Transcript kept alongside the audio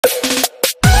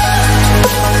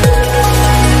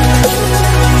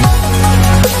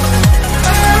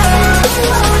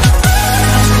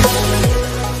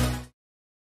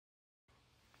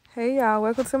y'all,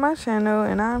 welcome to my channel,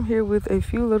 and I'm here with a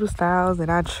few little styles that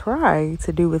I try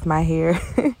to do with my hair.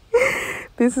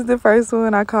 This is the first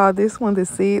one. I call this one the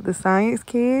Sid the Science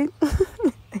Kid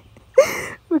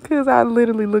because I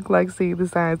literally look like Sid the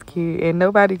Science Kid and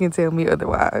nobody can tell me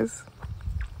otherwise.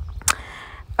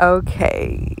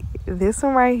 Okay, this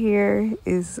one right here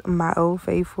is my old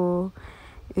faithful.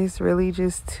 It's really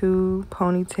just two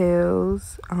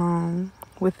ponytails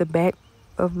with the back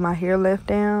of my hair left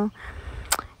down.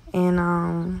 And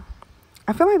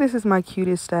I feel like this is my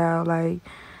cutest style. Like,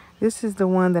 this is the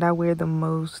one that I wear the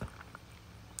most.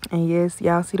 And yes,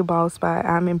 y'all see the bald spot.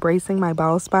 I'm embracing my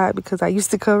bald spot because I used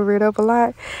to cover it up a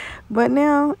lot, but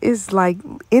now it's like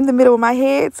in the middle of my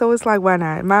head, so it's like, why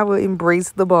not? Might will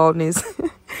embrace the baldness.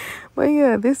 But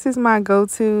yeah, this is my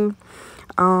go-to.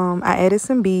 I added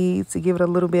some beads to give it a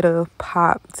little bit of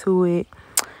pop to it.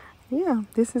 Yeah,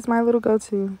 this is my little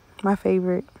go-to, my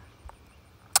favorite.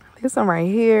 This one right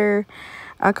here,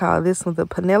 I call this one the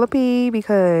Penelope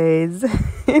because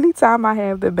anytime I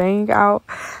have the bang out,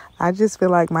 I just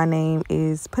feel like my name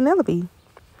is Penelope.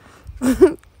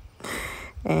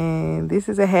 And this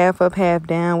is a half up, half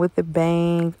down with the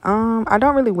bang. I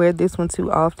don't really wear this one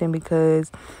too often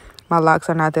because my locks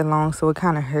are not that long, so it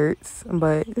kind of hurts,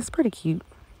 but it's pretty cute.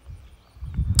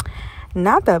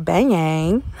 Not the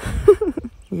bang.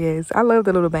 Yes, I love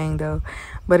the little bang though,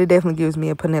 but it definitely gives me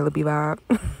a Penelope vibe.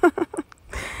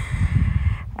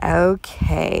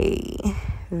 Okay,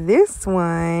 this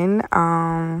one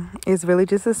is really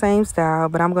just the same style,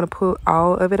 but I'm gonna put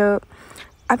all of it up.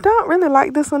 I don't really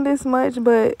like this one this much,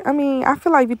 but I mean, I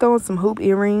feel like if you throw in some hoop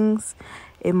earrings,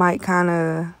 it might kind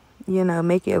of, you know,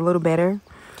 make it a little better.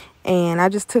 And I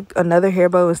just took another hair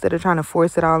bow instead of trying to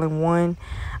force it all in one.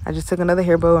 I just took another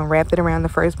hair bow and wrapped it around the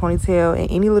first ponytail. And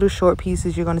any little short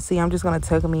pieces you're going to see, I'm just going to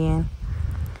tuck them in.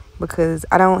 Because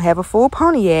I don't have a full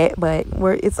pony yet, but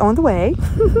it's on the way.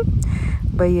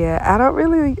 But yeah, I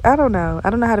don't know. I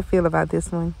don't know how to feel about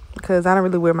this one. Because I don't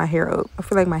really wear my hair up. I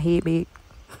feel like my head big.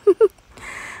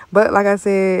 But like I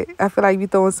said, I feel like if you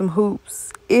throw in some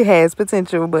hoops, it has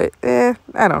potential. But I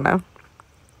don't know.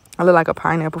 I look like a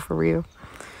pineapple for real.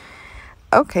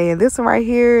 Okay, and this one right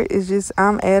here is just,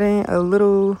 I'm adding a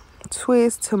little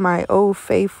twist to my old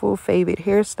faithful favorite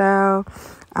hairstyle.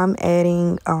 I'm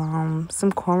adding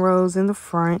some cornrows in the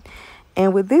front.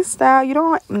 And with this style, you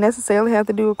don't necessarily have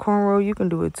to do a cornrow. You can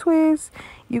do a twist.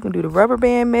 You can do the rubber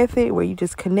band method where you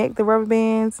just connect the rubber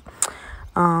bands.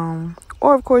 Or,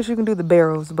 of course, you can do the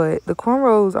barrels. But the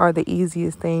cornrows are the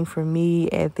easiest thing for me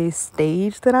at this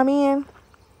stage that I'm in.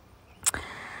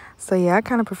 So yeah, I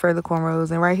kind of prefer the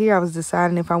cornrows. And right here, I was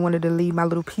deciding if I wanted to leave my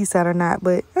little piece out or not.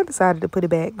 But I decided to put it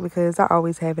back because I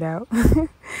always have it out.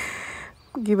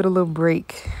 Give it a little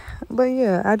break. But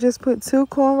yeah, I just put two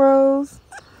cornrows.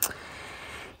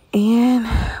 And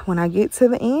when I get to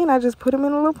the end, I just put them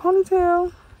in a little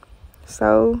ponytail.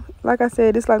 So, like I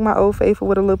said, it's like my old faithful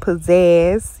with a little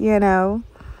pizzazz, you know.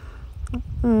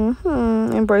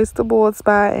 Embrace the bald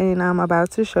spot. And I'm about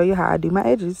to show you how I do my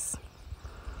edges.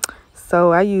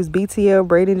 So I use BTL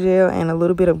braiding gel and a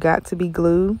little bit of Got2b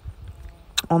glue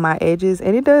on my edges.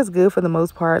 And it does good for the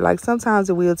most part. Like sometimes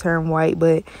it will turn white,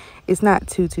 but it's not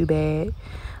too bad.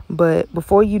 But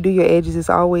before you do your edges, it's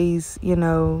always, you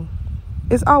know,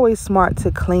 it's always smart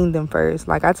to clean them first.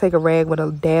 Like I take a rag with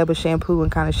a dab of shampoo and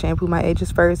kind of shampoo my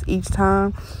edges first each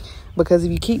time. Because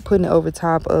if you keep putting it over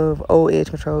top of old edge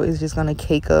control, it's just going to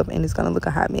cake up and it's going to look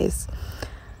a hot mess.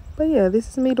 But yeah, this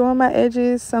is me doing my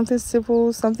edges, something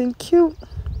simple, something cute.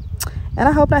 And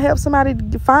I hope I help somebody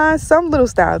find some little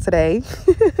style today.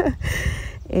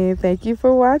 And thank you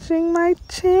for watching my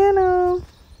channel.